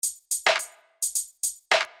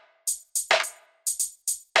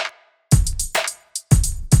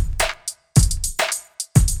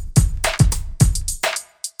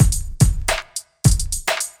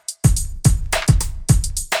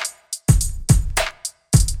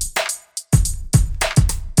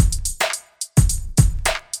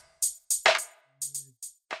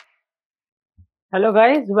Hello,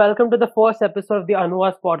 guys. Welcome to the first episode of the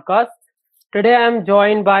Anuas podcast. Today, I'm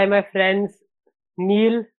joined by my friends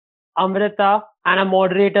Neil, Amrita, and a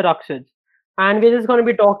moderator Akshaj. And we're just going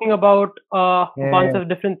to be talking about a bunch Yeah. of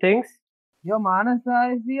different things. Yo, Manas,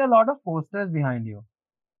 I see a lot of posters behind you.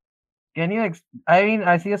 Can you? I mean,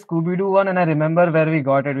 I see a Scooby Doo one, and I remember where we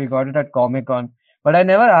got it. We got it at Comic Con. But I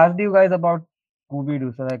never asked you guys about Scooby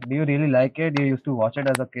Doo. So, like, do you really like it? Do you used to watch it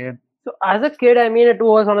as a kid? So, as a kid, I mean, it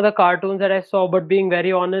was one of the cartoons that I saw, but being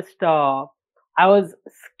very honest, I was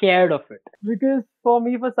scared of it. Because for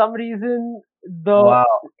me, for some reason, the Wow.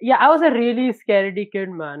 yeah, I was a really scaredy kid,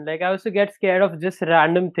 man. Like, I used to get scared of just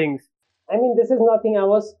random things. I mean, this is nothing. I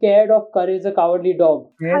was scared of Courage the Cowardly Dog.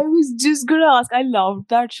 I Yes. was just gonna ask. I loved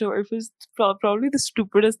that show. It was probably the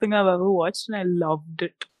stupidest thing I've ever watched, and I loved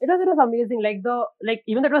it. It was amazing. Like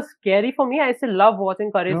even though it was scary for me, I still love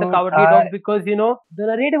watching Courage the Dude, Cowardly Dog because the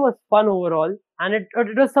narrative was fun overall, and it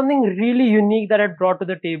was something really unique that it brought to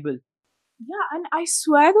the table. Yeah, and I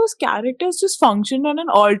swear those characters just functioned on an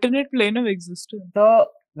alternate plane of existence. so,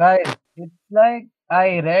 guys, it's like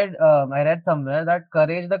I read somewhere that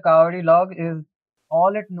Courage the Cowardly Dog is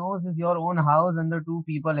all it knows is your own house and the two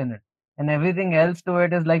people in it. And everything else to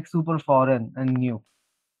it is like super foreign and new.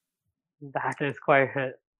 That is quite.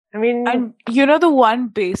 I mean, And you know the one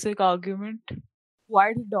basic argument?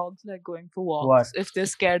 Why do dogs like going for What? walks if they're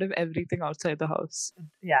scared of everything outside the house?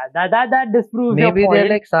 yeah, that disproves your Maybe point. they're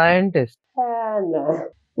like scientists. And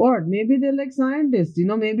What? Maybe they're like scientists.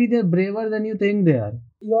 Maybe they're braver than you think they are.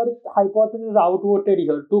 your hypothesis is outvoted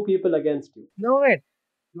here. Two people against you. No, wait.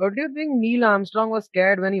 What do you think Neil Armstrong was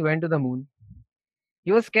scared when he went to the moon?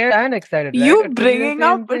 He was scared and excited, right? You It could be the bringing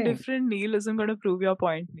same up a thing. different Neil isn't going to prove your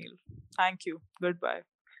point, Neil. Thank you. Goodbye.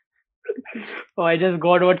 Oh, I just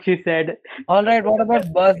got what she said. All right, what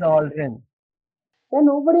about Buzz Aldrin? Yeah,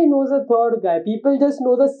 nobody knows the third guy. People just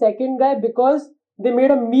know the second guy because they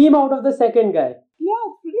made a meme out of the second guy. Yeah,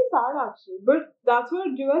 it's pretty sad actually. But that's what,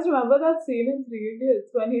 do you guys remember that scene in Three Idiots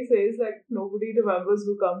when he says like nobody remembers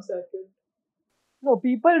who comes second? No,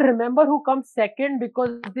 people remember who comes second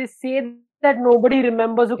because they say that nobody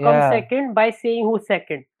remembers who comes Yeah. second by saying who's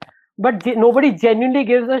second. But nobody genuinely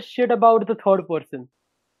gives a shit about the third person.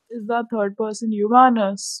 Is that third person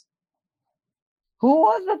Humanus? Who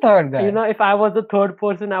was the third guy? You know, if I was the third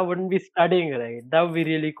person, I wouldn't be studying, right? That would be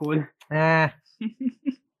really cool. Ah.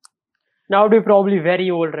 Now I'd be probably very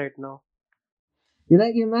old right now.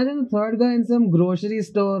 Imagine the third guy in some grocery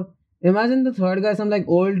store. Imagine the third guy, some like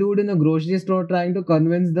old dude in a grocery store trying to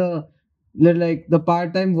convince the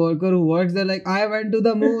part-time worker who works there, like, I went to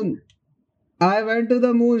the moon. I went to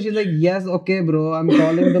the moon. She's like, yes, okay, bro. I'm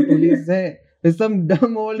calling the police. Hey, there's some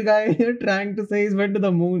dumb old guy here trying to say he's went to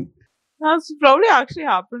the moon. That's probably actually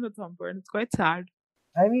happened at some point. It's quite sad.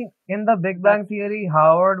 I mean, in the Big Bang Theory,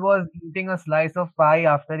 Howard was eating a slice of pie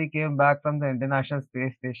after he came back from the International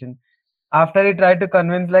Space Station. After he tried to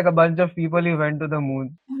convince like a bunch of people he went to the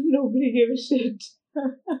moon. Nobody gave a shit.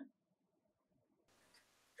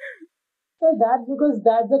 So that's because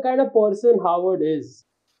that's the kind of person Howard is.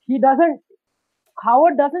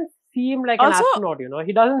 Howard doesn't seem like an Also, astronaut,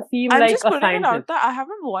 He doesn't seem I'm like just a putting it out scientist. there. I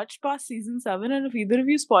haven't watched past season 7, and if either of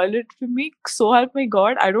you spoil it for me, so help me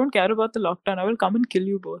God, I don't care about the lockdown. I will come and kill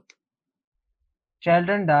you both.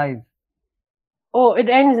 Sheldon dies. Oh, it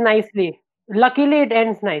ends nicely. Luckily, it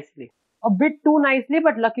ends nicely. A bit too nicely,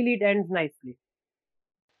 but luckily it ends nicely.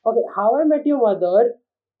 Okay, How I Met Your Mother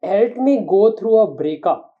helped me go through a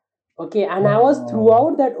breakup. Okay, and I was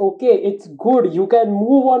throughout that, okay, it's good. You can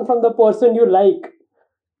move on from the person you like.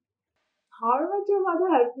 How much your mother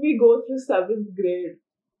helped me go through 7th grade?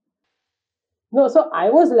 No, so I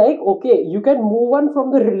was like, okay, you can move on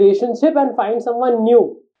from the relationship and find someone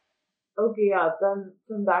new. Okay, yeah, then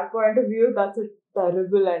from that point of view, that's a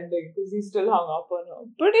terrible ending because he still hung up on her.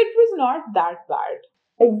 But it was not that bad.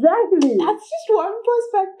 Exactly. That's just one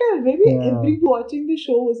perspective. Maybe Yeah. everyone watching the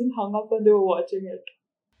show wasn't hung up when they were watching it.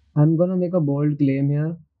 I'm gonna make a bold claim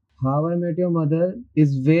here. How I Met Your Mother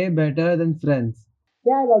is way better than Friends.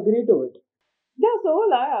 Yeah, I'll agree to it. Yeah, so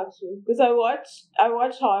will I actually. Because I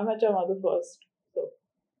watched How I Met Your Mother first.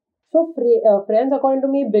 So, Friends, according to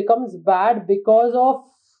me, becomes bad because of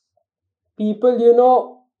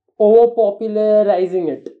people, over popularizing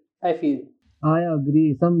it, I feel. I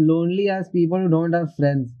agree. Some lonely ass people who don't have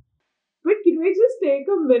friends. But can we just take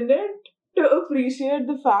a minute to appreciate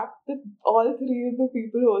the fact that all three of the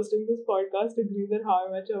people hosting this podcast agree that How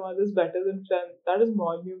I Met Your Mother is better than Friends? That is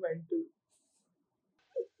monumental.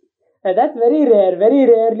 And that's very rare. Very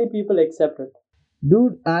rarely people accept it.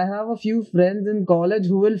 Dude, I have a few friends in college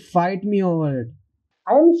who will fight me over it.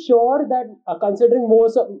 I am sure that considering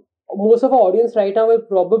most of most of our audience right now will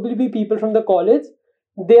probably be people from the college.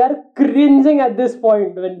 They are cringing at this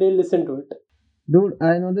point when they listen to it. Dude,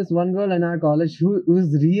 I know this one girl in our college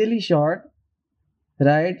who's really short,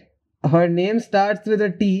 right? Her name starts with a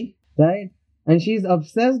T, right? And she's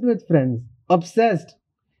obsessed with Friends. Obsessed.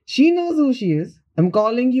 She knows who she is. I'm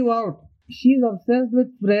calling you out. She's obsessed with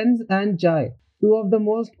Friends and chai. Two of the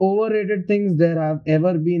most overrated things there have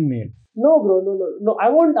ever been made. No, bro, no. I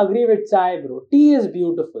won't agree with chai, bro. Tea is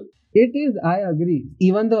beautiful. It is, I agree.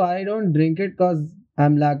 Even though I don't drink it because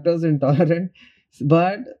I'm lactose intolerant,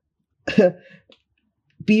 but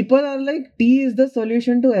people are like, tea is the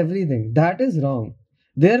solution to everything. That is wrong.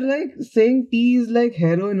 They're like saying tea is like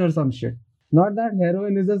heroin or some shit. Not that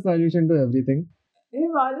heroin is the solution to everything. Hey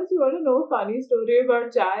Manas, you want to know a funny story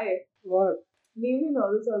about chai? What? Maybe you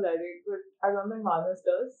know this already, but I don't think Manas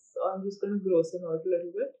does, so I'm just going to gross him out a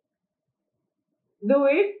little bit. The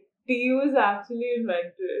way tea was actually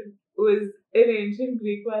invented was in ancient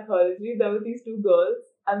Greek mythology. There were these two girls,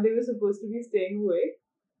 and they were supposed to be staying awake,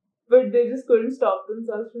 but they just couldn't stop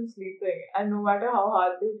themselves from sleeping. And no matter how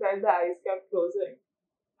hard they tried, the eyes kept closing.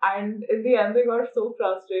 And in the end, they got so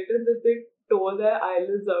frustrated that they tore their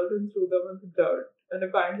eyelids out and threw them on the ground. And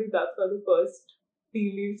apparently, that's how the first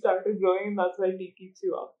tea leaves started growing, and that's why tea keeps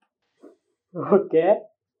you up. Okay.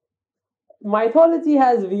 Mythology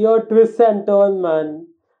has weird twists and turns, man.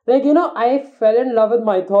 Like, I fell in love with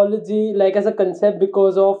mythology, like, as a concept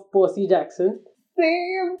because of Percy Jackson.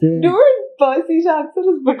 Same. Same. Dude, Percy Jackson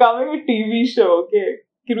is becoming a TV show, okay?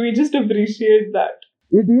 Can we just appreciate that?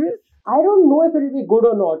 It is. I don't know if it will be good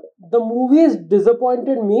or not. The movies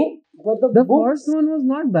disappointed me, but the The books. first one was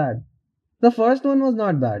not bad. The first one was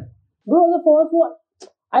not bad. Bro, the first one,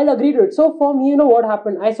 I'll agree to it. So for me, what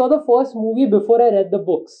happened? I saw the first movie before I read the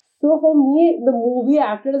books. So for me, the movie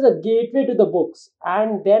acted as a gateway to the books,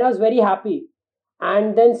 and then I was very happy.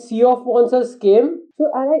 And then Sea of Monsters came.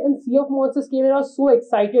 And Sea of Monsters came, and I was so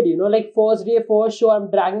excited. Like first day, first show, I'm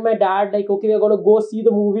dragging my dad. Like, okay, we're gonna go see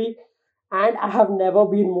the movie, and I have never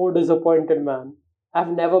been more disappointed, man. I've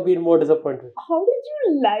never been more disappointed. How did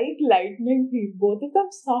you like Lightning Thief? Both of them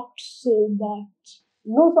sucked so much.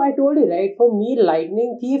 No, so I told you, right? For me,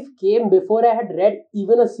 Lightning Thief came before I had read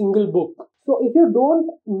even a single book. So if you don't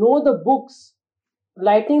know the books,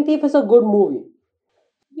 Lightning Thief is a good movie.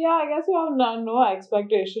 Yeah, I guess you have no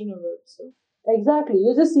expectation of it. So. Exactly.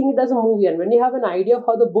 You're just seeing it as a movie, and when you have an idea of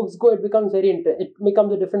how the books go, it becomes it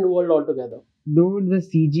becomes a different world altogether. Dude, the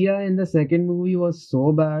CGI in the second movie was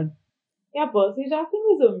so bad. Yeah, Percy Jackson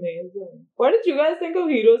was amazing. What did you guys think of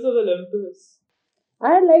Heroes of Olympus?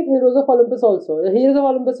 I liked Heroes of Olympus also. The Heroes of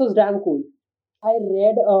Olympus was damn cool. I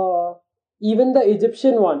read even the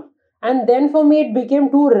Egyptian one, and then for me it became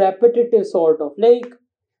too repetitive, sort of like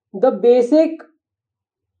the basic,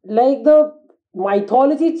 like the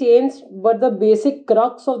mythology changed, but the basic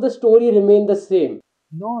crux of the story remained the same.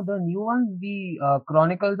 No, the new one, the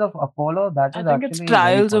Chronicles of Apollo, that I is think actually it's very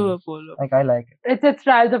Trials of funny. Apollo. Like, I like it. It's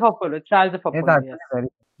Trials of Apollo. It's Trials of It's Apollo. actually Yes. very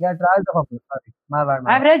Yeah, Trials of Apollo. Sorry. My bad,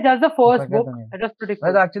 my I've bad. read just the I first forget book. the name. It was pretty It's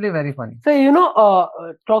cool. actually very funny. So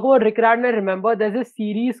talk about Rick Radner. Remember, there's a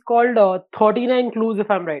series called 39 Clues, if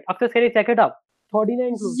I'm right. Akshay, can you check it up?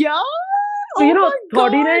 39 Clues. Yeah. So, Oh my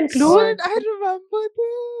 39 God, Clues. shit, I remember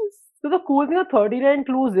this. So the cool thing of 39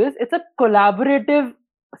 Clues is it's a collaborative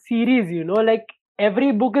series. Like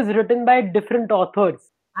every book is written by different authors,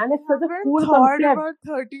 and it's such a cool Thought concept. about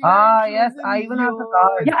 39 Ah, Clues yes, in I even have the years.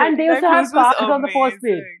 card. Yeah, and they also 39 have Clues was cards on the first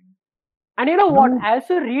page. amazing. And you know what? Dude. I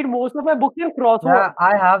also read most of my books in crossword. Yeah,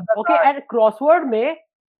 I have the Okay, card. and crossword में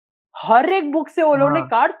हर एक book से वो लोगों ने हाँ.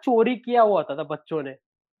 Card चोरी किया हुआ था बच्चों ने.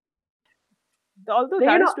 Although So,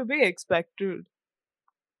 that is to be expected.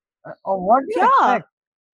 What do you Yeah. expect?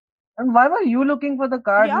 And why were you looking for the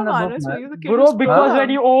cards Yeah, in the book, Manas, were man? you the kid Bro, who because stole when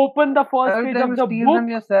them? you open the first Are you page trying of to the steal book, them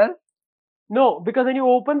yourself? no, because when you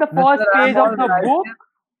open the Mr. first page I'm of the all book, right.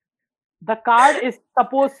 the card is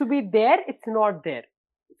supposed to be there. It's not there,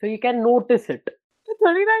 so you can notice it. The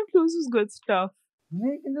 39 Clues is good stuff.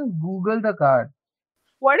 You can just Google the card.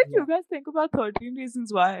 What did you guys think about 13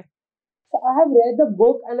 Reasons Why? So I have read the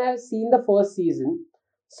book and I have seen the first season.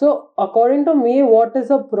 So according to me, what is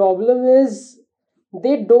the problem is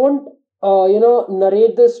they don't,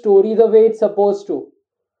 narrate the story the way it's supposed to.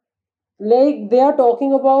 Like they are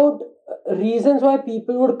talking about reasons why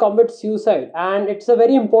people would commit suicide, and it's a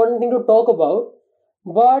very important thing to talk about.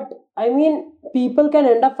 But I mean, people can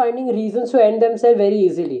end up finding reasons to end themselves very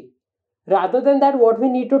easily. Rather than that, what we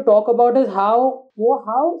need to talk about is how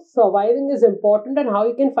surviving is important and how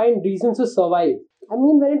you can find reasons to survive. I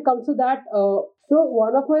mean, when it comes to that, so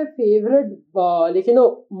one of my favorite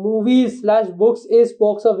movies slash books is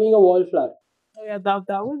Perks of Being a Wallflower. Yeah, that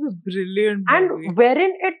was a brilliant movie. And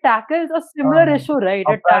wherein it tackles a similar issue, right?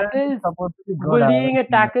 It Apparently tackles it's supposed to be good. I bullying, haven't it seen it.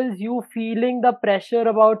 tackles you feeling the pressure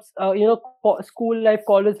about school life,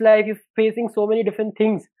 college life, you facing so many different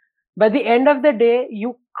things. By the end of the day,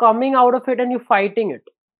 you coming out of it and you fighting it.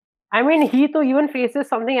 I mean, he too even faces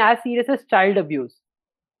something as serious as child abuse.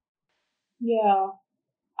 Yeah.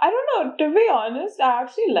 I don't know. To be honest, I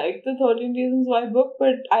actually liked the 13 Reasons Why book,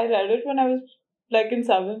 but I read it when I was like in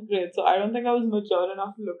seventh grade, so I don't think I was mature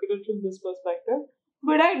enough to look at it from this perspective.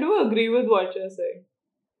 But I do agree with what you're saying.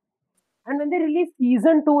 And when they released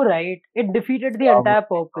season 2, right, it defeated the Probably entire not.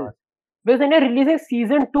 purpose. Because when you're releasing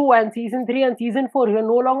season 2 and season 3 and season 4, you're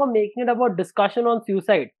no longer making it about discussion on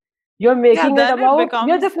suicide. Yeah, then it You're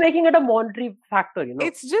becomes just making it a monetary factor.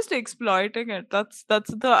 it's just exploiting it. That's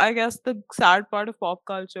the I guess the sad part of pop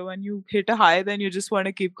culture. When you hit a high, then you just want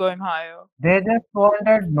to keep going higher. They just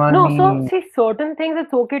wanted No, so money. see, certain things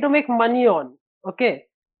it's okay to make money on. Okay.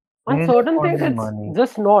 On They just certain things, wanted it's money.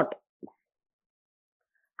 just not.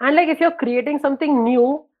 And like if you're creating something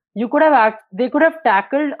new, they could have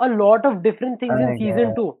tackled a lot of different things in I season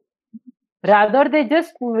guess. 2. Rather, they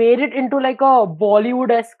just made it into like a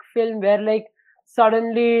Bollywood-esque film where like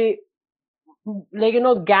suddenly like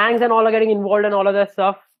gangs and all are getting involved and all of that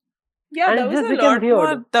stuff. Yeah, And there it was just a became lot weird.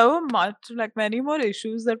 more. There were many more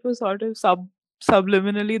issues that were sort of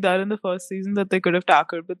subliminally there in the first season that they could have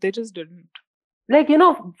tackled, but they just didn't. Like,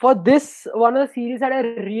 for this one of the series that I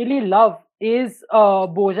really love is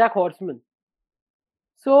BoJack Horseman.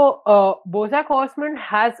 So BoJack Horseman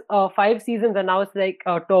has 5 seasons and now it's like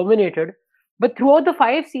terminated. But throughout the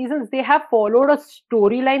 5 seasons, they have followed a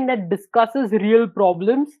storyline that discusses real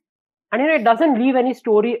problems, and it doesn't leave any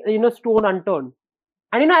story stone unturned.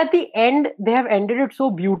 And at the end, they have ended it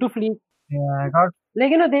so beautifully. Yeah, I got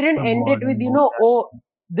Like they didn't end it bored with in BoJack. oh,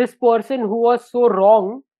 this person who was so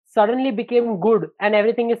wrong suddenly became good and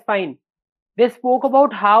everything is fine. They spoke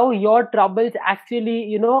about how your troubles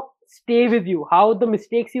actually stay with you, how the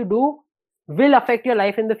mistakes you do will affect your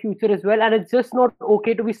life in the future as well, and it's just not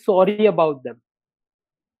okay to be sorry about them.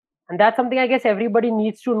 And that's something I guess everybody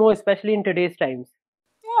needs to know, especially in today's times.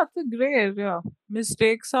 Yeah, it's a great. Yeah,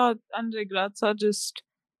 mistakes are and regrets are just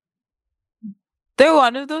they're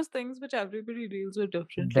one of those things which everybody deals with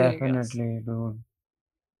differently. I guess. Definitely, dude.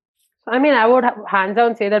 So, I mean, I would hands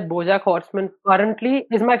down say that BoJack Horseman currently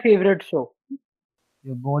is my favorite show.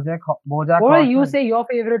 Yeah, BoJack What do you Horseman. say your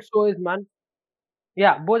favorite show is, man?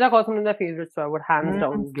 Yeah, BoJack Horseman is my favorite, so I would hands Mm,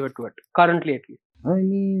 down give it to it. Currently, at least. I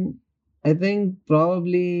mean, I think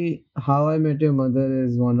probably How I Met Your Mother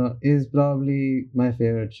is probably my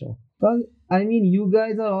favorite show. Because I mean, you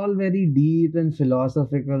guys are all very deep and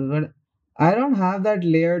philosophical, but I don't have that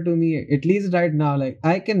layer to me. At least right now, like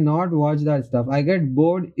I cannot watch that stuff. I get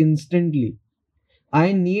bored instantly.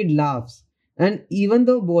 I need laughs. And even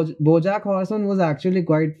though BoJack Horseman was actually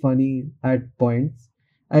quite funny at points,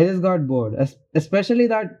 I just got bored. Especially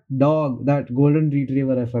that dog, that golden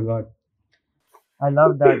retriever, I forgot. I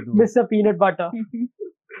love that dude Mr. Peanut Butter.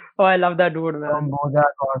 Oh, I love that dude, from man.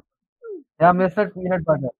 BoJack Horseman. Yeah, Mr. Peanut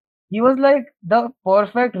Butter. He was like the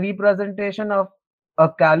perfect representation of a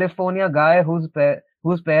California guy whose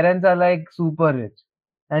parents are like super rich,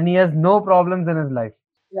 and he has no problems in his life.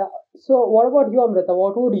 Yeah. So, what about you, Amrita?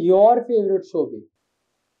 What would your favorite show be?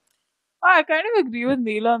 I kind of agree with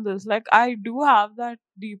Neil on this. Like, I do have that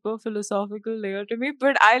deeper philosophical layer to me,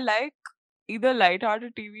 but I like either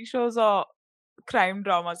light-hearted TV shows or crime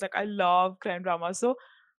dramas. Like, I love crime dramas. So,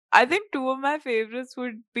 I think two of my favorites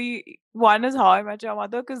would be one is How I Met Your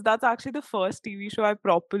Mother, because that's actually the first TV show I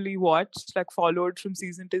properly watched, like, followed from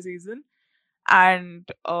season to season. And,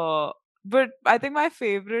 but I think my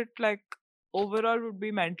favorite, like, overall would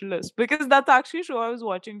be Mentalist, because that's actually a show I was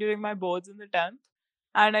watching during my boards in the 10th,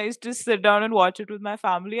 and I used to sit down and watch it with my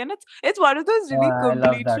family. And it's one of those really Yeah, I love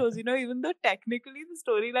complete that. shows, even though technically the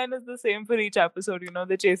storyline is the same for each episode,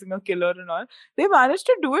 they're chasing a killer and all. They managed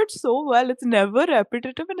to do it so well. It's never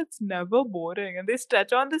repetitive and it's never boring. And they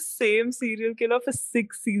stretch on the same serial killer for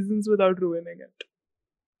 6 seasons without ruining it.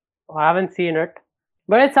 Oh, I haven't seen it,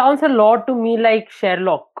 but it sounds a lot to me like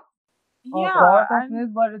Sherlock. Yeah, Sort of and is,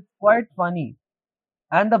 but it's quite funny.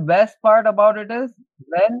 And the best part about it is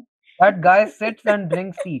when that guy sits and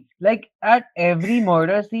drinks tea. Like at every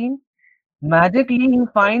murder scene, magically he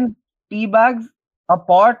finds tea bags, a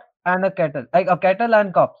pot, and a kettle. Like a kettle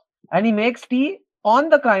and cups. And he makes tea on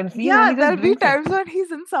the crime scene and yeah, he just there'll be drinks it. times when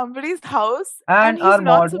he's in somebody's house and And he's our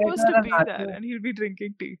not moderator supposed to is be there asking and he'll be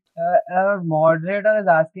drinking tea.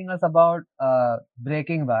 us about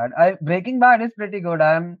Breaking Bad. Breaking Bad is pretty good.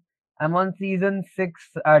 I'm on season 6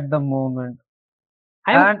 at the moment.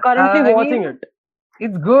 I'm And currently I watching mean it.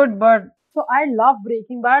 it's good, but So I love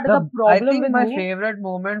Breaking Bad. The I problem think with my me, favorite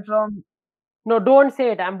moment from no, don't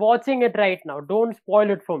say it. I'm watching it right now. Don't spoil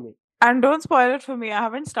it for me. And don't spoil it for me. I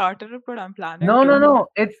haven't started it, but I'm planning no, to.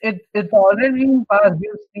 it's already been passed.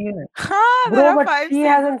 You've seen it. Ha! There Bro, are but 5 she seasons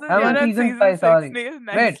hasn't and I'm you're on seen. on season season 5. 6, Sorry. Neil.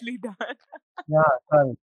 Wait. Nicely done. Yeah,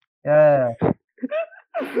 sorry. Yeah,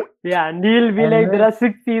 Yeah, Neil be I like, there miss are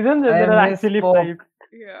 6 seasons and I there are actually misspoke. 5.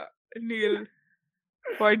 Yeah. Neil.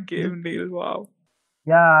 What game, Neil? Wow.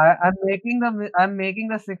 Yeah, I'm making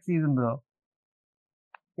the 6th season, bro.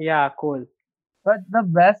 Yeah, cool. But the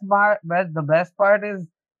best part is,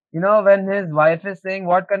 when his wife is saying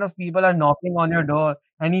what kind of people are knocking on your door,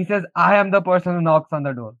 and he says, "I am the person who knocks on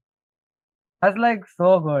the door." That's like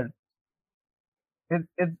so good.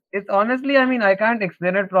 It's honestly, I mean, I can't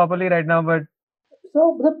explain it properly right now, but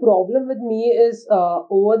So the problem with me is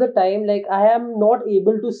over the time, like I am not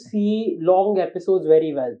able to see long episodes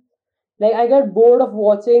very well. Like I get bored of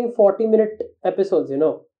watching 40-minute episodes,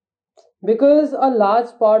 because a large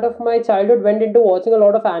part of my childhood went into watching a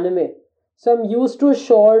lot of anime. So I'm used to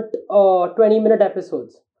short 20-minute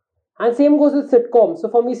episodes. And same goes with sitcoms. So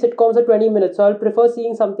for me, sitcoms are 20 minutes. So I'll prefer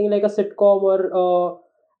seeing something like a sitcom or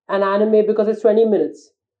an anime because it's 20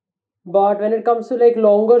 minutes. But when it comes to like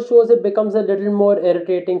longer shows, it becomes a little more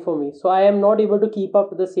irritating for me. So I am not able to keep up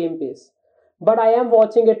to the same pace. But I am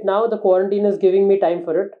watching it now. The quarantine is giving me time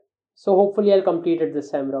for it. So hopefully I'll complete it this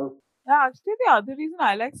time round. Yeah, actually, the other reason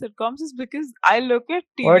I like sitcoms is because I look at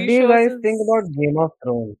what TV do you shows guys think as about Game of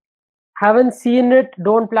Thrones? Haven't seen it,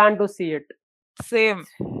 don't plan to see it. same.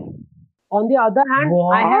 On the other hand,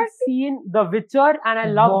 I have What? seen The Witcher and I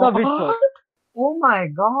love The Witcher. What? Oh my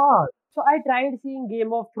god. So I tried seeing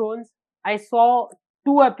Game of Thrones. I saw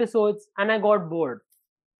 2 episodes and I got bored.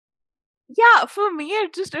 Yeah, for me,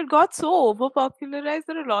 it got so overpopularized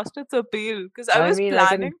that it lost its appeal. Because I I was mean, I can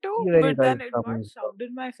planning see to, where you but guys then it are got coming from. shoved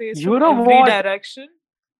in my face You from know every what? direction.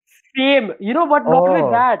 Same. But not with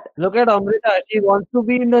Oh, that. look at Amrita. She wants to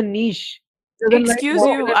be in the niche. She doesn't like Excuse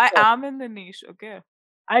No, you, popular I stuff. am in the niche, okay?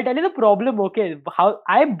 I'll tell you the problem. Okay, how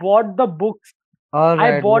I bought the books. All I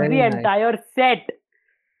right, bought the very nice. entire set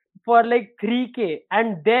for like 3K,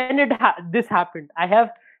 and then this happened. I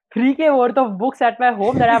have 3K worth of books at my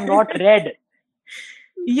home that I have not read.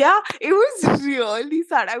 Yeah, it was really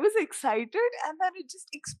sad. I was excited and then it just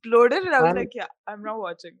exploded, and I was I'm, like, yeah, I'm not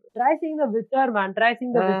watching it. Try seeing The Witcher, man. Try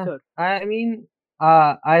seeing The Witcher. I mean,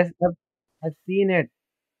 I've seen it.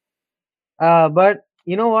 But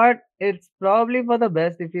you know what? It's probably for the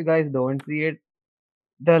best if you guys don't see it.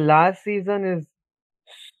 The last season is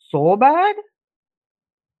so bad.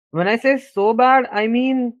 When I say so bad, I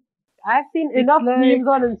mean I've seen it's enough like memes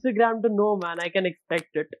on Instagram to know, man. I can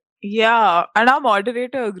expect it. Yeah, and our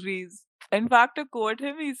moderator agrees. In fact, to quote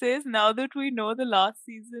him, he says, now that we know the last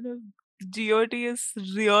season of GOT is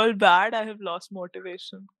real bad, I have lost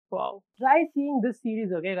motivation. Wow. Try seeing this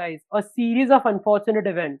series, okay, guys? A series of unfortunate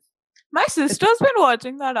events. My sister's been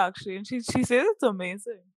watching that actually, and she says it's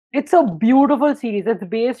amazing. It's a beautiful series. It's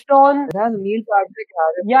based on it has Neil Patrick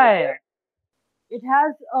Harris. yeah.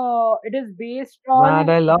 It is based on Man,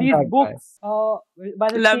 I love these that guy. books by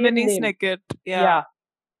the same Lemony name. Snicket. Yeah. Yeah.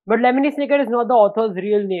 But Lemony Snicket is not the author's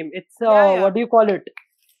real name. It's Yeah. what do you call it?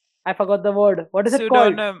 I forgot the word. What is it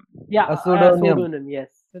called? Pseudonym. Yeah, A pseudonym. pseudonym. Yes,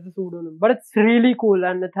 it's a pseudonym. But it's really cool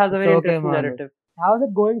and it has a It's very okay, interesting man. narrative. How's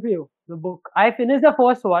it going for you? The book. I finished the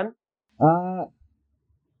first one.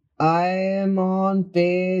 I am on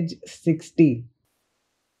page 60.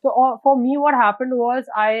 So for me, what happened was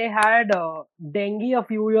I had dengue a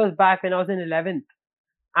few years back when I was in 11th,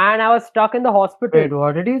 and I was stuck in the hospital. Wait,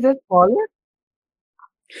 what did you just call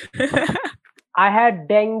it? I had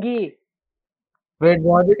dengue. Wait,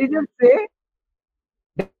 what did you just say?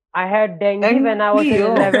 I had dengue when I was in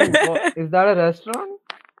Dengue, 11th. What, is that a restaurant?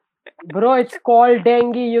 Bro, it's called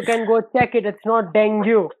dengue. You can go check it. It's not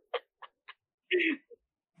dengue.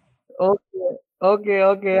 Okay,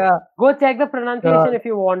 yeah. Go check the pronunciation Sure. if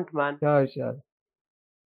you want, man. Sure.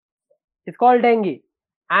 It's called dengue.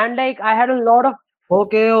 And like I had a lot of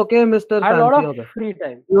Okay, Mr. I had a lot Fancy. of Okay. free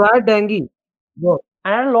time. You had dengue. Go.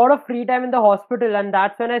 I had a lot of free time in the hospital, and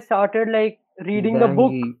that's when I started like reading the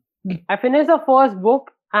book. Dengue. I finished the first book,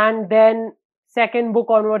 and then second book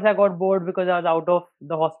onwards, I got bored because I was out of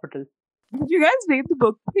the hospital. Did you guys read the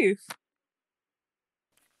book, please?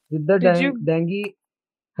 Did the Did you- dengue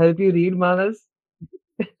help you read, Manas?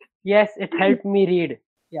 Yes, it helped me read.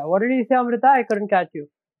 Yeah, what did you say, Amrita? I couldn't catch you.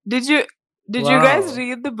 Did you guys Wow.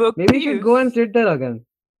 read the book? Maybe you should please? go and sit there again.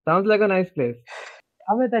 Sounds like a nice place.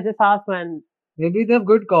 Amrita, just ask, man. Maybe they have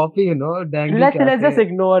good coffee, Dengue Let's just cafe.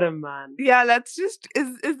 ignore him, man. Yeah, let's just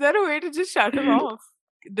is there a way to just shut him off?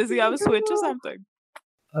 Does he have a switch or something?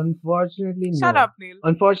 Unfortunately, Shut no. up, Neil.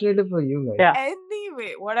 Unfortunately for you guys. Yeah,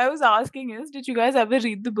 Anyway, what I was asking is, did you guys ever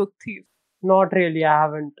read The Book Thief? not really. I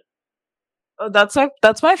haven't. Oh, that's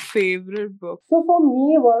my favorite book. So for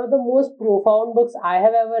me, one of the most profound books I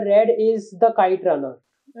have ever read is The Kite Runner.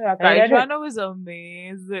 Yeah, Have you Kite read it? Runner was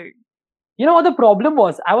amazing. You know what the problem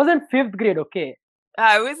was? I was in fifth grade, okay?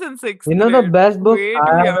 I was in sixth You know the grade. best book Way I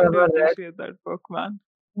too have young to ever read? appreciate that book, man.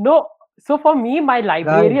 No, so for me, my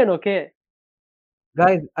librarian, okay?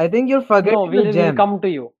 Guys, I think you're No, forgetting the we'll gem. come to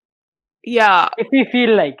you Yeah, if we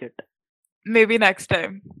feel like it. maybe next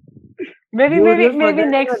time. Maybe, Dude, maybe, you're maybe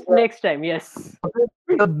forgetting the gem. next time. Yes.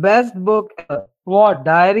 The best book ever. What?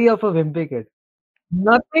 Diary of a Wimpy Kid.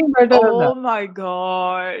 Nothing better than Oh that. my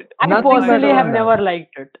god. I Nothing personally better have than never that.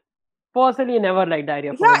 liked it. Personally, never liked Diary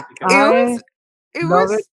of a Yeah, Wimpy Kid. I it love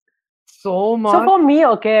was it so So much. for me,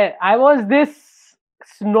 okay, I was this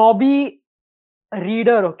snobby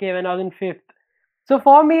reader, okay, when I was in fifth. So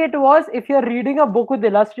for me, it was if you're reading a book with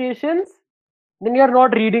illustrations, then you're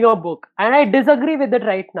not reading a book. And I disagree with it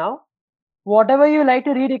right now. Whatever you like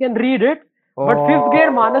to read, you can read it. But fifth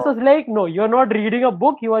grade Manas Oh, was like, no, you're not reading a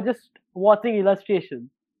book, you are just watching illustrations.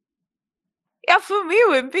 yeah, for me,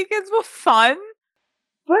 Wimpy Kids were fun.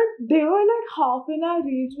 But they were like half in our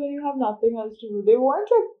reach when you have nothing else to do. They weren't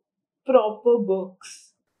like proper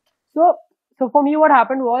books. So for me, what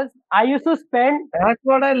happened was I used to spend that's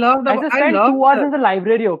what I loved I about. used to I spend loved 2 hours that. in the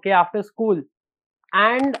library, okay, after school.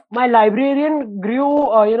 And my librarian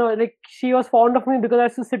grew, like she was fond of me because I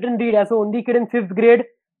used to sit and read as the only kid in fifth grade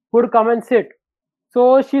who would come and sit.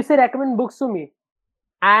 So she used to recommend books to me.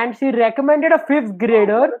 And she recommended a fifth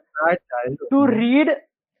grader That childhood, to man. read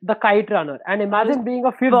The Kite Runner. And imagine being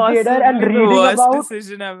a fifth grader Possibly and the reading worst about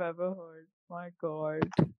decision I've ever heard. My god.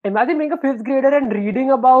 imagine being a fifth grader and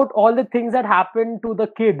reading about all the things that happened to the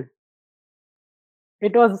kid.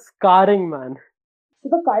 It was scarring, man. So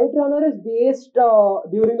the Kite Runner is based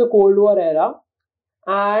during the Cold War era,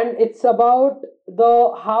 and it's about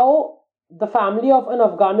the how the family of an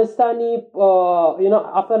Afghanistani,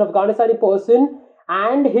 of an Afghanistani person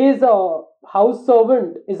and his house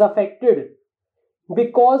servant is affected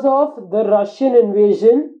because of the Russian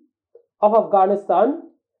invasion of Afghanistan,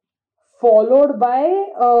 followed by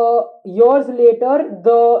years later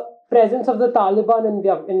the presence of the Taliban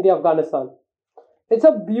in the Afghanistan. It's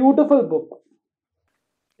a beautiful book.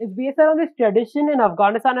 It's based around this tradition in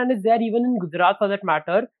Afghanistan and is there even in Gujarat for that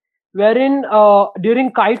matter, wherein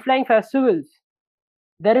during kite flying festivals,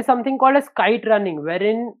 there is something called as kite running,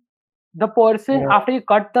 wherein the person, Yeah. after you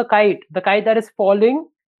cut the kite that is falling,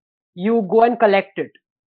 you go and collect it.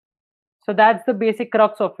 So that's the basic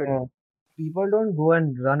crux of it. Yeah. People don't go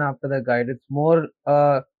and run after the guide. It's more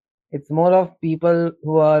of people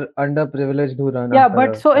who are underprivileged who run Yeah, after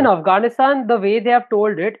but the so in guide. Afghanistan, the way they have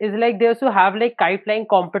told it is like they used to have like kite flying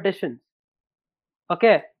competitions.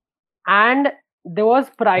 Okay. And there was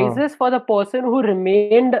Oh, prizes for the person who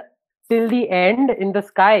remained till the end in the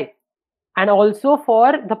sky, and also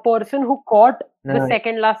for the person who caught the nice.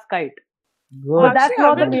 second last kite. Good. But that's Actually, I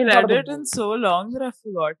not the haven't main part read of the it in book. so long that I've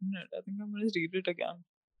forgotten it. I think I'm gonna read it again.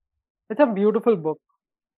 It's a beautiful book.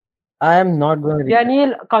 I am not going to read Yeah, it.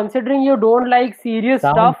 Neil, considering you don't like serious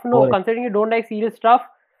Sounds stuff, no, boring. considering you don't like serious stuff,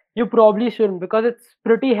 you probably shouldn't because it's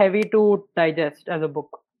pretty heavy to digest as a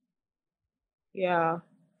book. Yeah.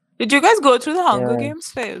 Did you guys go through the Hunger Yeah. Games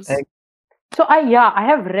phase? So I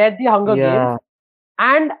have read the Hunger Games Yeah.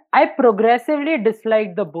 and I progressively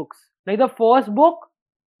disliked the books. Like the first book,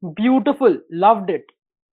 beautiful, loved it.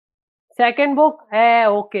 Second book,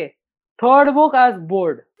 okay. Third book, I was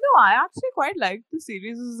bored. No, I actually quite liked the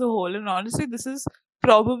series as a whole, and honestly, this is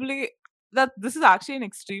actually an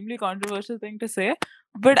extremely controversial thing to say,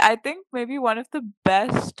 but I think maybe one of the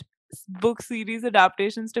best book series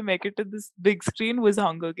adaptations to make it to this big screen was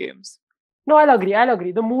Hunger Games. No, I'll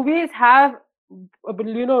agree. The movies have,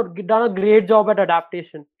 done a great job at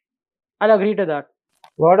adaptation. I'll agree to that.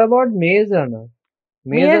 What about Maze Runner?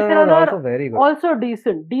 Maze Maze Runner was Runner, also very good. also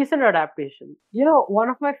decent adaptation. You know, one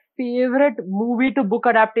of my favorite movie to book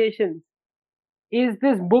adaptations is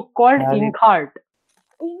this book called Harry. Inkheart.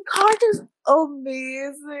 Inkheart is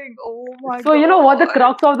amazing. Oh my god. So you know what the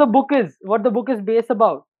crux of the book is? What the book is based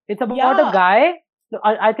about? It's about a Yeah. guy. No,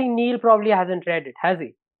 I think Neil probably hasn't read it, has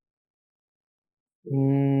he?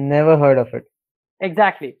 Never heard of it.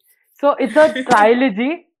 Exactly. So it's a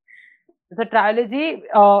trilogy. It's a trilogy.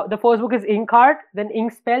 The first book is Inkheart, then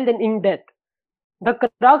Inkspell, then Inkdeath. The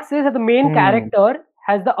crux is that the main character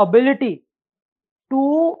has the ability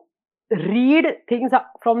to read things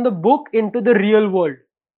from the book into the real world.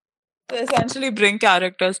 To essentially bring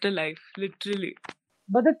characters to life, literally.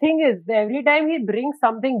 But the thing is, every time he brings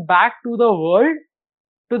something back to the world,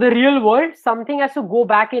 to the real world, something has to go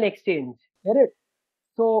back in exchange. Get it?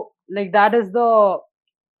 So, like, that is the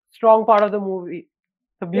strong part of the movie.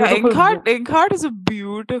 It's a Yeah, beautiful book. Inkheart is a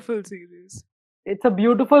beautiful series. It's a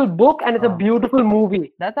beautiful book and it's a Oh. beautiful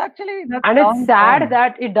movie. That And it's sounds sad fun.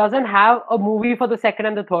 that it doesn't have a movie for the second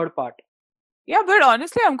and the third part. Yeah, but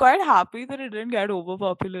honestly, I'm quite happy that it didn't get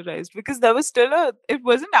overpopularized because there was still it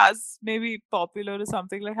wasn't as maybe popular as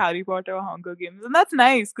something like Harry Potter or Hunger Games, and that's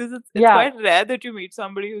nice because it's Yeah. quite rare that you meet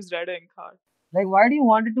somebody who's read Inkheart. Like, why do you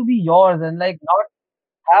want it to be yours and like not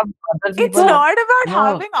have other It's people, not about you know,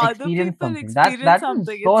 having other experience people something? experience That is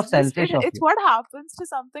something. so It's just selfish of it's you. what happens to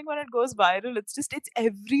something when it goes viral. It's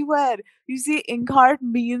everywhere. You see Inkheart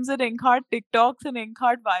memes and Inkheart TikToks and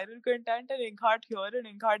Inkheart viral content and Inkheart here and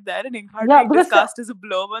Inkheart there and Inkheart Yeah, being because discussed as a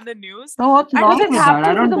blurb on the news. So what's And wrong this with that?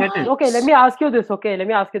 I happens with don't the get it. okay. Let me ask you this. Okay, let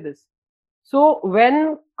me ask you this. So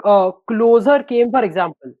when Closer came, for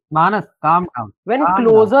example, Manas, calm down. when Calm down.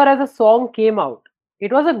 Closer as a song came out,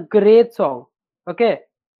 it was a great song. Okay,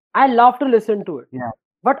 I love to listen to it. Yeah.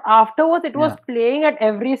 But afterwards, it was Yeah. playing at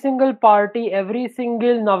every single party, every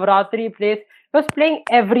single Navratri place. It was playing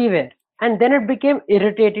everywhere, and then it became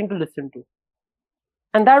irritating to listen to.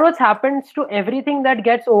 And that what happens to everything that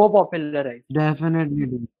gets overpopularized. Definitely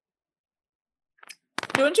do.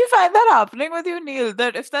 don't you find that happening with you, Neil?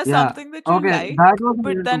 That if there's Yeah. something that you Okay, like, that was a but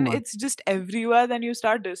little too then much. it's just everywhere, then you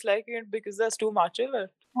start disliking it because there's too much of it.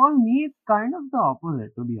 For me, it's kind of the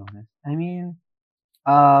opposite, to be honest. I mean,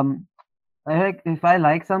 if I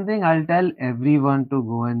like something, I'll tell everyone to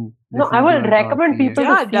go and No, I listen will to it or recommend see it people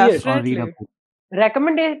Yeah, to see it. or read a definitely. book.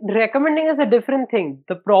 Recommending is a different thing.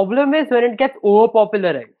 The problem is when it gets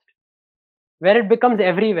overpopularized, where it becomes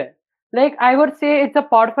everywhere. Like I would say it's a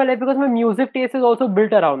part of my life because my music taste is also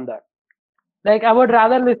built around that. Like I would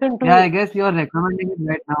rather listen Yeah, I to guess you're recommending it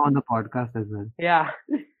right now on the podcast as well. yeah.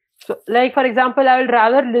 So like for example, I will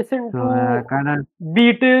rather listen So to kind of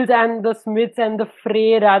Beatles and the Smiths and the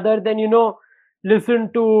Fray rather than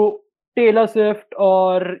listen to Taylor Swift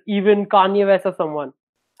or even Kanye West or someone.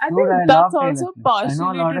 I dude, think I that's love Taylor also Swift. I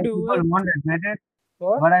know a partially lot to of do people with won't admit it,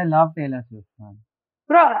 What? but I love Taylor Swift, man.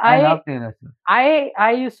 Bro, I love Taylor Swift.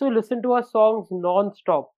 I used to listen to her songs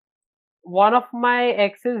non-stop. One of my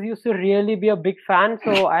exes used to really be a big fan,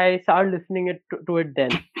 so I started listening to it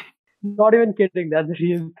then. Not even kidding, that's the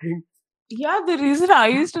real thing. Yeah, the reason I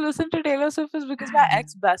used to listen to Taylor Swift is because my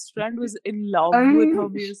ex best friend was in love I with mean, her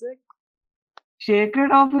music. Shake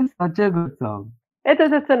It Off is such a good song.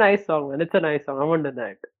 It's a nice song, man. It's a nice song. I won't deny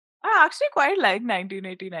it. I actually quite like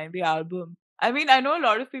 1989, the album. I mean, I know a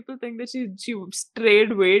lot of people think that she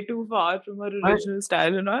strayed way too far from her original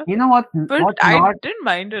style and all, You know what? but What's I not didn't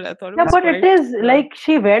mind it. I thought it Yeah, was but quite it is good. like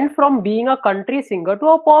she went from being a country singer to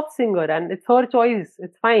a pop singer, and it's her choice.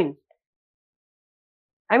 It's fine.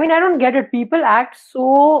 I mean, I don't get it. People act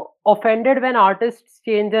so offended when artists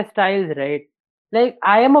change their styles, right? Like,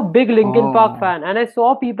 I am a big Linkin Park Oh, fan, and I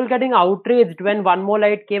saw people getting outraged when One More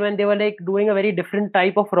Light came and they were like doing a very different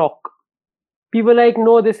type of rock. People like,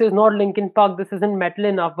 no, this is not Linkin Park, this isn't metal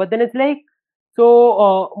enough. But then it's like,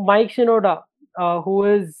 so Mike Shinoda, who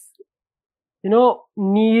is,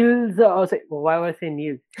 Neil's, why would I say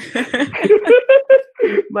Neil?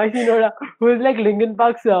 Mike Shinoda, who is like Linkin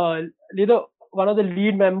Park's, one of the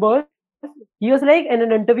lead members, he was like in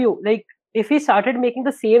an interview, like, if he started making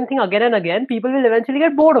the same thing again and again, people will eventually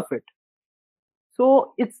get bored of it.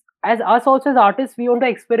 So it's as us also as artists, we want to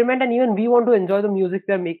experiment and even we want to enjoy the music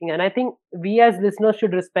we are making. And I think we as listeners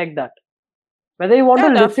should respect that. Whether you want Yeah,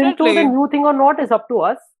 to listen to the definitely. new thing or not is up to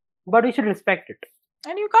us, but we should respect it.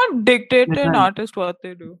 And you can't dictate to that's an right. artist what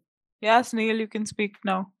they do. Yes, Neil, you can speak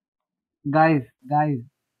now. Guys,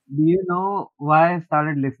 do you know why I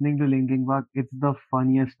started listening to Linkin Park? It's the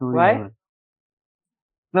funniest story Why? ever.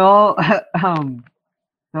 So,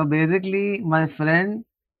 so basically, my friend,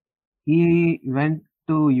 he went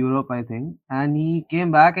to Europe, I think, and he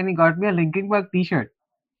came back and he got me a Linkin Park T-shirt.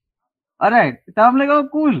 All right, so I'm like, oh,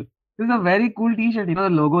 cool. This is a very cool T-shirt. The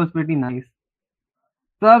logo is pretty nice.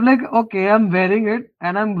 So I'm like, okay, I'm wearing it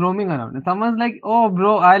and I'm roaming around. And someone's like, oh,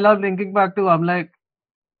 bro, I love Linkin Park too. I'm like,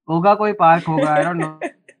 hoga koi park hoga, I don't know.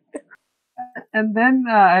 And then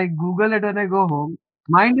I Google it when I go home.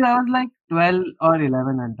 Mind you, I was like 12 or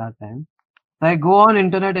 11 at that time. So I go on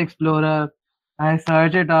Internet Explorer, I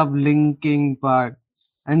search it up, Linkin Park.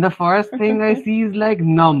 And the first thing I see is like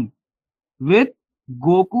Numb with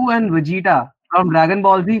Goku and Vegeta from Dragon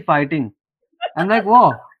Ball Z fighting. I'm like,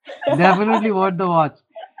 whoa, definitely worth the watch.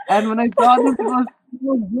 And when I saw this, it was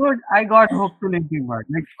so good. I got hooked to Linkin Park.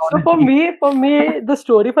 Like, So for me, the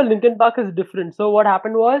story for Linkin Park is different. So what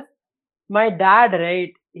happened was, my dad,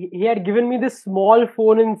 right? he had given me this small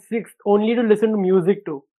phone in sixth only to listen to music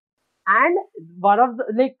to. And one of the,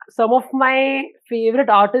 like, some of my favorite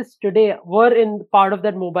artists today were in part of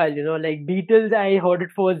that mobile, like Beatles, I heard it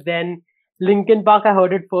first then. Linkin Park, I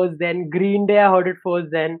heard it first then. Green Day, I heard it first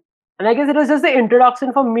then. And I guess it was just the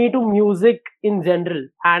introduction for me to music in general,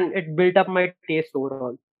 and it built up my taste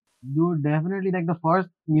overall. Dude, definitely like the first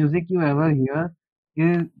music you ever hear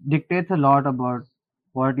is dictates a lot about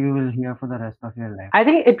what you will hear for the rest of your life. I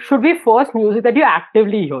think it should be first music that you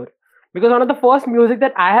actively hear. Because one of the first music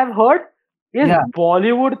that I have heard is Yeah.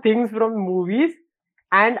 Bollywood things from movies.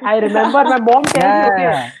 And I remember my mom tells me, okay,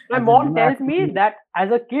 Yeah. my As a mom new tells me activity. that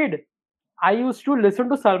as a kid, I used to listen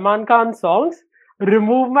to Salman Khan songs,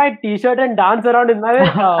 remove my t-shirt and dance around in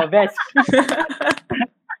my vest.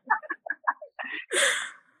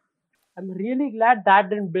 I'm really glad that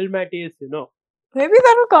didn't build my taste. Maybe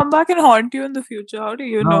that will come back and haunt you in the future. How do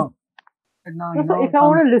you know? No, So if I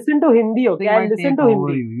want to listen to Hindi, okay, something I'll might listen take to over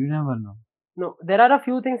Hindi. you. You never know. No, there are a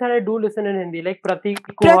few things that I do listen in Hindi, like Pratik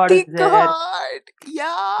Kuhad is Pratik there. Kuhad.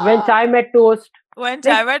 Yeah. When Chai Met Toast. When Like-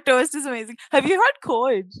 Chai Met Toast is amazing. Have you heard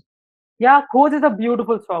Khoj? Yeah, Khoj is a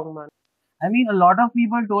beautiful song, man. I mean, a lot of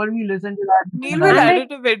people told me listen to that. Neil and will I'm like,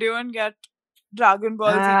 edit a video and get Dragon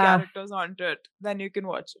Ball Z characters onto it. Then you can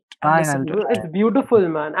watch it and Fine, listen to I'll it. It's beautiful,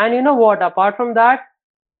 man. And you know what? Apart from that,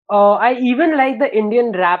 I even like the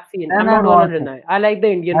Indian rap scene. Then I'm I'll not gonna watch it. deny. I like the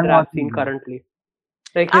Indian I'll rap watch scene it. currently.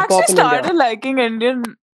 Like I hip hop actually in India. started liking Indian.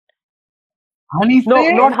 Honey No,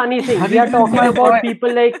 Singh? not Honey Singh. Honey We are Singh is talking my about boy.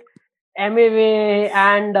 people like MAV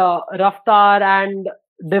and Raftar and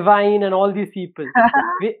Divine and all these people.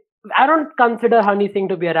 I don't consider Honey Singh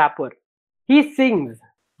to be a rapper. He sings.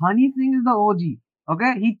 Honey Singh is the OG.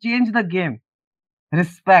 Okay, he changed the game.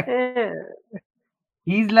 Respect. Eh,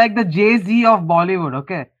 He's like the Jay-Z of Bollywood.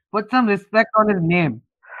 Okay, put some respect on his name.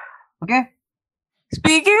 Okay.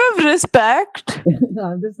 Speaking of respect,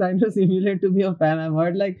 I'm just trying to simulate to be a fan. I've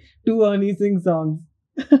heard like 2 Honey Singh songs.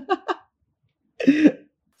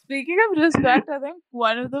 speaking of respect, I think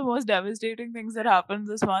one of the most devastating things that happened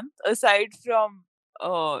this month, aside from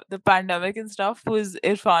the pandemic and stuff, was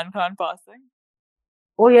Irfan Khan passing.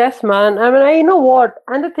 Oh yes, man. I mean, you know what?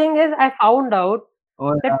 And the thing is, I found out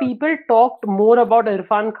Oh, that people talked more about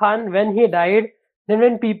Irfan Khan when he died than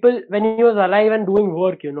when he was alive and doing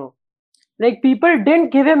work. Like people didn't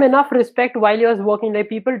give him enough respect while he was working. Like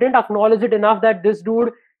people didn't acknowledge it enough that this dude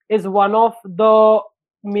is one of the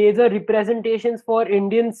major representations for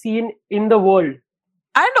Indian scene in the world.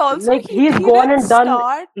 And also, Like he he's gone didn't and done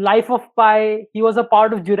start. Life of Pi. He was a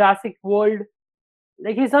part of Jurassic World.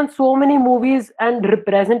 Like he's done so many movies and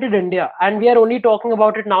represented India, and we are only talking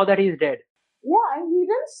about it now that he's dead. Yeah, and he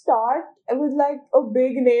didn't start with like a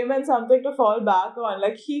big name and something to fall back on.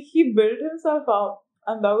 Like he built himself up,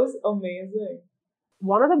 and that was amazing.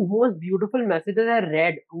 One of the most beautiful messages I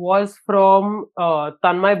read was from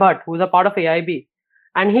Tanmay Bhatt, who's a part of AIB,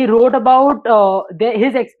 and he wrote about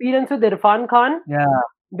his experience with Irfan Khan. yeah.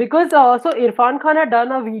 Because so Irfan Khan had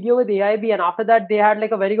done a video with AIB, and after that they had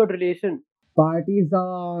like a very good relation. Party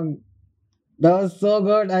song. That was so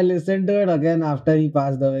good. I listened to it again after he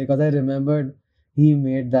passed away because I remembered he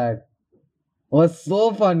made that. It was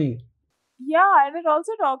so funny. Yeah, and it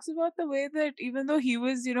also talks about the way that even though he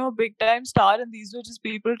was, a big time star and these were just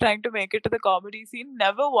people trying to make it to the comedy scene,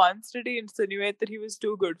 never once did he insinuate that he was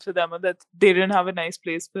too good for them or that they didn't have a nice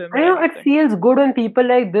place for him. I know it feels good when people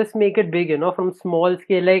like this make it big, from small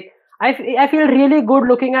scale. Like I feel really good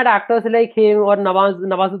looking at actors like him or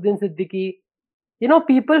Nawazuddin Siddiqui.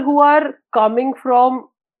 People who are coming from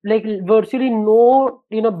like virtually no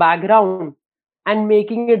background and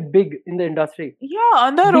making it big in the industry. Yeah,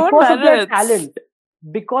 on their own Because of their merits. talent.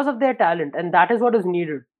 Because of their talent, and that is what is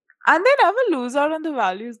needed. And they never lose out on the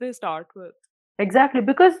values they start with. Exactly,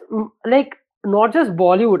 because like not just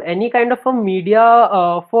Bollywood, any kind of a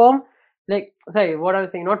media firm, like sorry, what I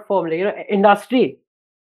was saying, not firm, like industry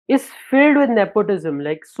is filled with nepotism,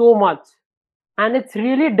 like so much, and it's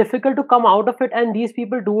really difficult to come out of it. And these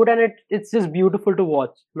people do it, and it's just beautiful to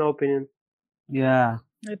watch, in my opinion. Yeah.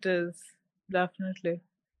 It is definitely.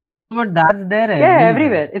 But that's there Yeah,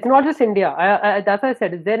 everywhere. It's not just India. That's why I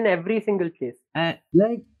said it's there in every single place.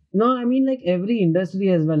 Like no, I mean like every industry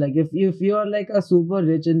as well. Like if you're like a super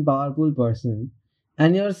rich and powerful person,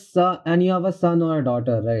 and your son and you have a son or a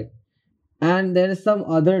daughter, right? And there is some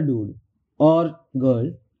other dude or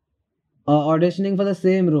girl auditioning for the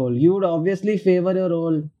same role, you would obviously favor your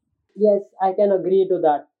role. Yes, I can agree to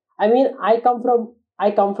that. I mean, I come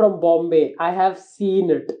from Bombay. I have seen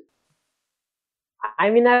it. I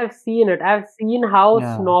mean, I've seen it. I've seen how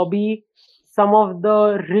Yeah. snobby some of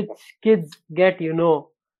the rich kids get.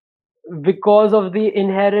 because of the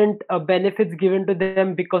inherent benefits given to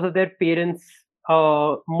them because of their parents'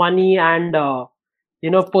 money and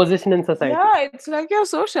position in society. Yeah, it's like you're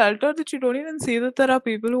so sheltered that you don't even see that there are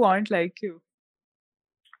people who aren't like you.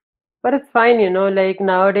 But it's fine, like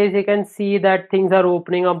nowadays you can see that things are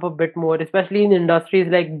opening up a bit more, especially in industries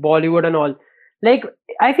like Bollywood and all. Like,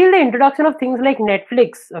 I feel the introduction of things like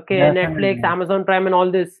Netflix, okay, Netflix, Definitely. Amazon Prime, and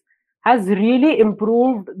all this has really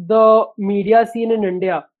improved the media scene in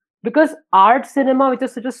India. Because art cinema, which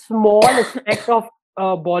is such a small aspect of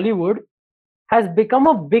Bollywood, has become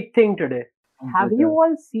a big thing today. Have you 100%.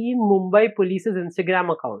 all seen Mumbai Police's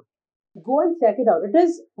Instagram account? Go and check it out. It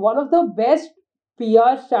is one of the best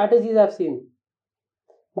PR strategies I've seen.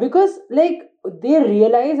 Because, like, they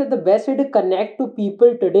realize that the best way to connect to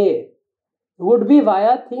people today would be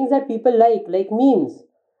via things that people like memes.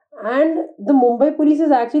 And the Mumbai police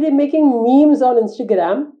is actually making memes on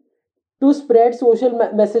Instagram to spread social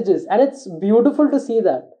messages, and it's beautiful to see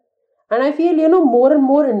that. And I feel, more and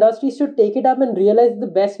more industries should take it up and realize the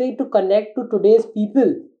best way to connect to today's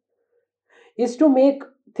people is to make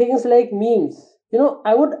things like memes. It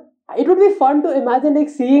would be fun to imagine like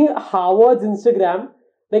seeing Harvard's Instagram,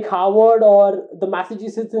 like Harvard or the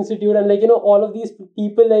Massachusetts Institute, and like all of these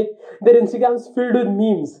people, like their Instagrams filled with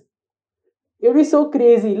memes. It would be so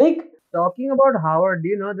crazy. Like, Talking about Howard, do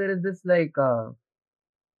you know there is this like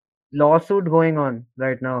lawsuit going on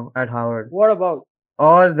right now at Howard, what about?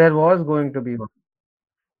 or there was going to be one.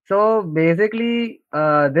 So basically,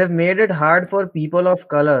 they've made it hard for people of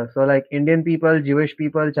color, so like Indian people, Jewish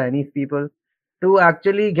people, Chinese people, to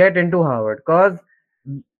actually get into Harvard, because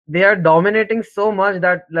they are dominating so much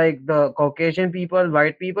that like the Caucasian people,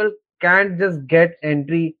 white people can't just get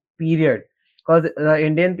entry. Period. Because the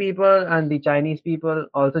Indian people and the Chinese people,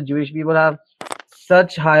 also Jewish people, have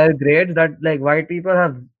such higher grades that like white people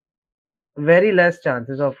have very less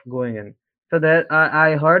chances of going in. So there,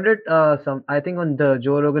 I heard it. I think on the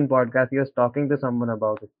Joe Rogan podcast, he was talking to someone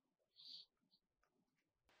about it.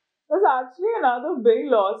 There's actually another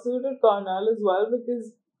big lawsuit at Cornell as well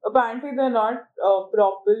because apparently they're not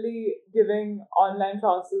properly giving online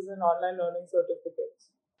classes and online learning certificates.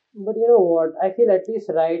 But you know what? I feel at least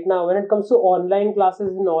right now, when it comes to online classes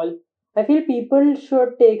and all, I feel people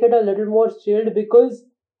should take it a little more chilled because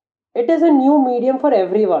it is a new medium for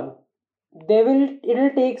everyone. It'll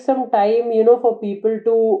take some time, for people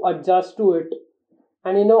to adjust to it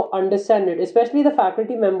and understand it, especially the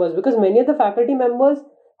faculty members, because many of the faculty members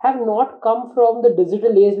have not come from the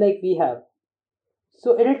digital age like we have.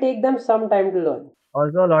 So it'll take them some time to learn.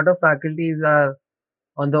 Also, a lot of faculties are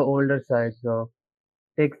on the older side, so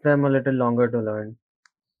takes them a little longer to learn.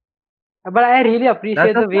 But I really That's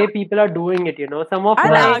appreciate a the way fact. people are doing it. Some of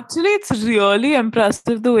And Yeah, my actually, it's really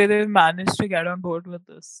impressive the way they've managed to get on board with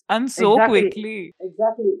this and so exactly, quickly.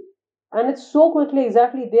 exactly, and it's so quickly.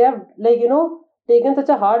 Exactly, they have like taken such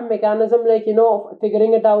a hard mechanism, like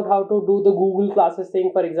figuring it out how to do the Google classes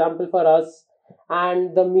thing, for example, for us,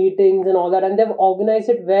 and the meetings and all that, and they've organized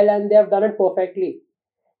it well and they have done it perfectly.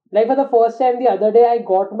 Like for the first time the other day, I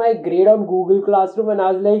got my grade on Google Classroom, and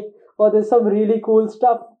I was like, "Oh, there's some really cool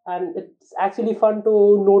stuff," and it's actually fun to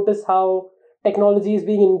notice how technology is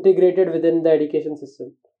being integrated within the education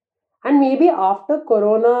system. And maybe after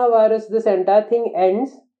coronavirus, this entire thing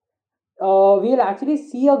ends, we'll actually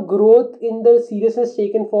see a growth in the seriousness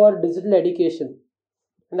taken for digital education,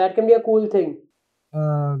 and that can be a cool thing.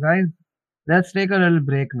 guys, let's take a little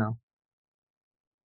break now.